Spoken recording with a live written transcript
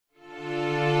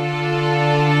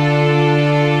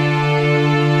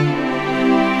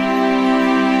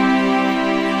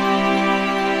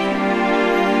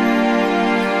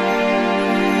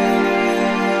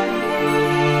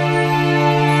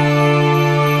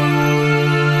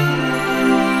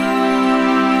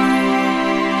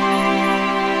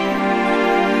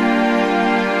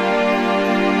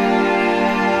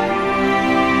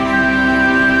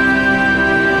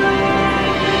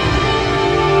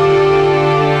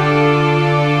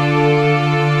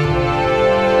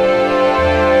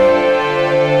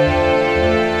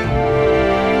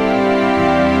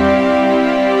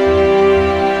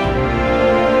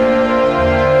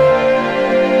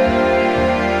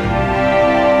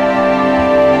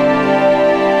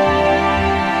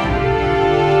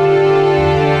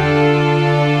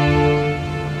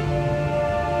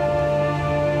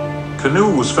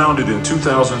was founded in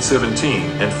 2017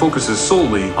 and focuses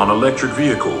solely on electric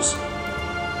vehicles.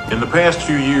 In the past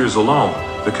few years alone,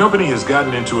 the company has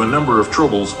gotten into a number of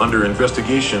troubles under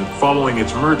investigation following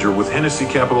its merger with Hennessy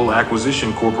Capital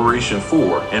Acquisition Corporation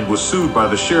 4 and was sued by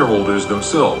the shareholders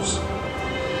themselves.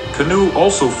 Canoo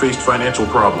also faced financial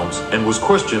problems and was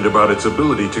questioned about its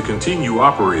ability to continue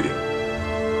operating.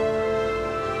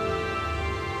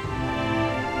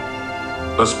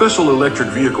 A special electric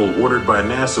vehicle ordered by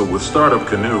NASA with startup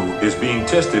Canoo is being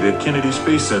tested at Kennedy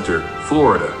Space Center,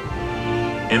 Florida.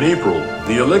 In April,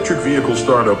 the electric vehicle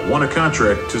startup won a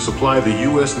contract to supply the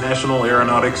U.S. National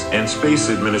Aeronautics and Space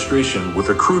Administration with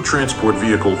a crew transport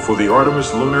vehicle for the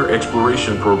Artemis lunar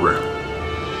exploration program.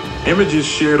 Images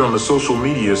shared on the social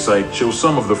media site show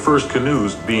some of the first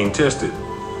Canoos being tested.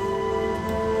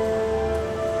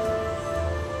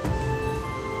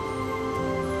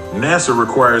 NASA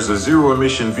requires a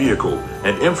zero-emission vehicle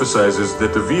and emphasizes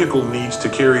that the vehicle needs to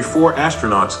carry 4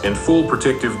 astronauts in full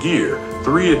protective gear,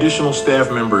 3 additional staff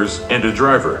members, and a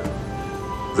driver.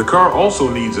 The car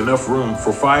also needs enough room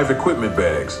for 5 equipment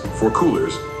bags, 4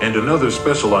 coolers, and another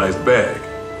specialized bag.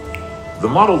 The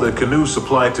model that Canoo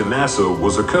supplied to NASA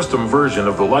was a custom version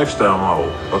of the Lifestyle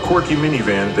model, a quirky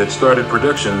minivan that started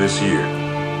production this year.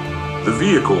 The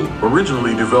vehicle,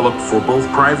 originally developed for both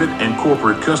private and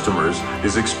corporate customers,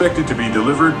 is expected to be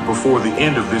delivered before the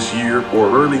end of this year or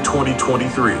early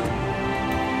 2023.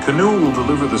 Canoo will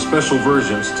deliver the special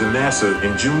versions to NASA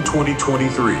in June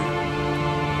 2023.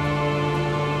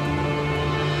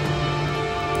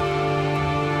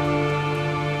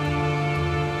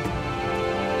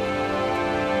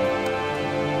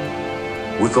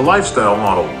 With the Lifestyle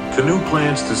model, Canoo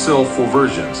plans to sell 4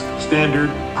 versions: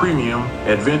 Standard, Premium,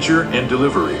 Adventure, and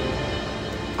Delivery.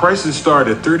 Prices start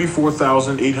at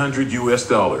 $34,800 US.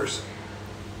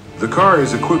 The car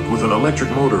is equipped with an electric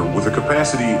motor with a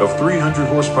capacity of 300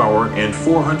 horsepower and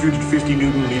 450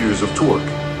 Newton meters of torque.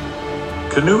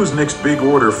 Canoo's next big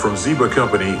order from Zeba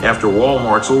Company after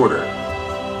Walmart's order.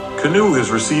 Canoo has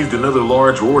received another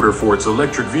large order for its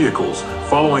electric vehicles,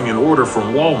 following an order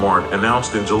from Walmart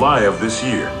announced in July of this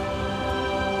year.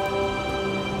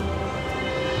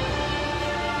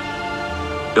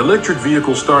 Electric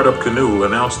vehicle startup Canoo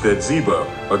announced that Zeba,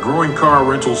 a growing car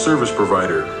rental service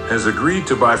provider, has agreed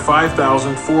to buy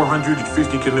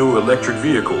 5,450 Canoo electric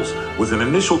vehicles with an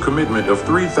initial commitment of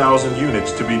 3,000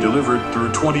 units to be delivered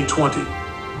through 2020.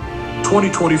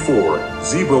 2024,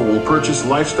 Zeba will purchase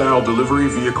Lifestyle delivery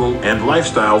vehicle and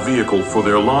Lifestyle vehicle for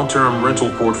their long-term rental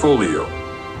portfolio.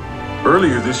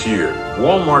 Earlier this year,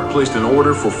 Walmart placed an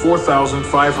order for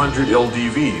 4,500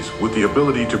 LDVs with the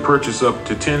ability to purchase up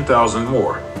to 10,000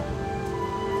 more.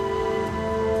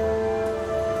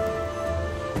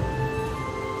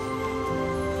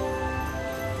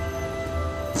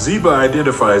 Zeba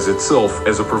identifies itself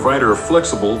as a provider of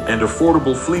flexible and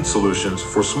affordable fleet solutions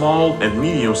for small and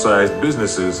medium-sized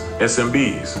businesses,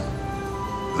 SMBs.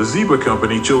 The Zeba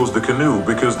company chose the Canoo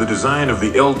because the design of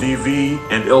the LDV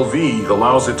and LV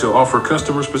allows it to offer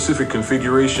customer-specific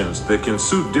configurations that can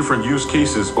suit different use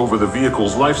cases over the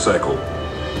vehicle's life cycle.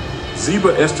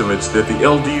 Zeba estimates that the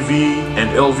LDV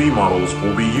and LV models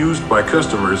will be used by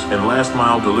customers in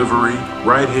last-mile delivery,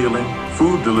 ride-hailing,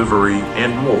 food delivery,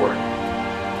 and more.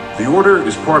 The order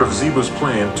is part of Zeba's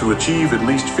plan to achieve at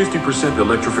least 50%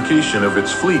 electrification of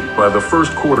its fleet by the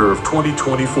first quarter of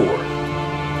 2024.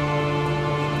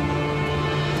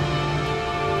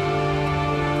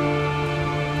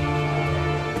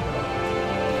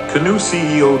 Canoo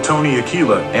CEO Tony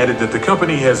Aquila added that the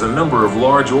company has a number of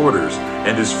large orders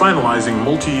and is finalizing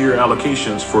multi-year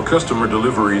allocations for customer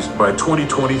deliveries by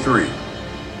 2023.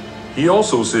 He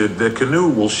also said that Canoo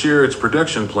will share its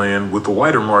production plan with the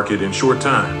wider market in short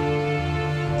time.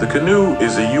 The Canoo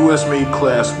is a US-made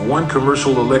Class 1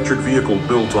 commercial electric vehicle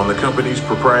built on the company's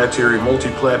proprietary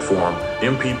multi-platform,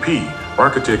 MPP,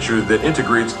 architecture that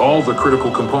integrates all the critical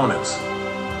components.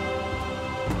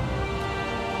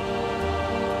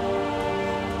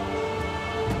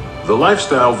 The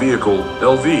Lifestyle vehicle,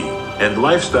 LV, and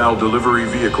Lifestyle delivery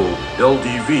vehicle,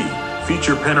 LDV,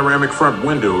 feature panoramic front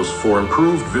windows for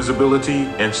improved visibility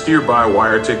and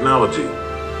steer-by-wire technology.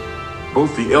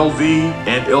 Both the LV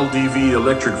and LDV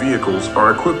electric vehicles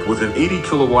are equipped with an 80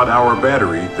 kilowatt-hour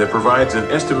battery that provides an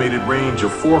estimated range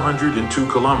of 402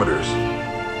 kilometers.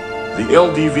 The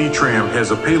LDV tram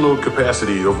has a payload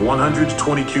capacity of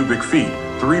 120 cubic feet,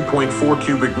 3.4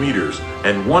 cubic meters,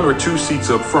 and 1 or 2 seats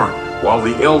up front, while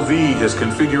the LV has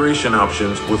configuration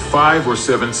options with 5 or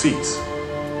 7 seats.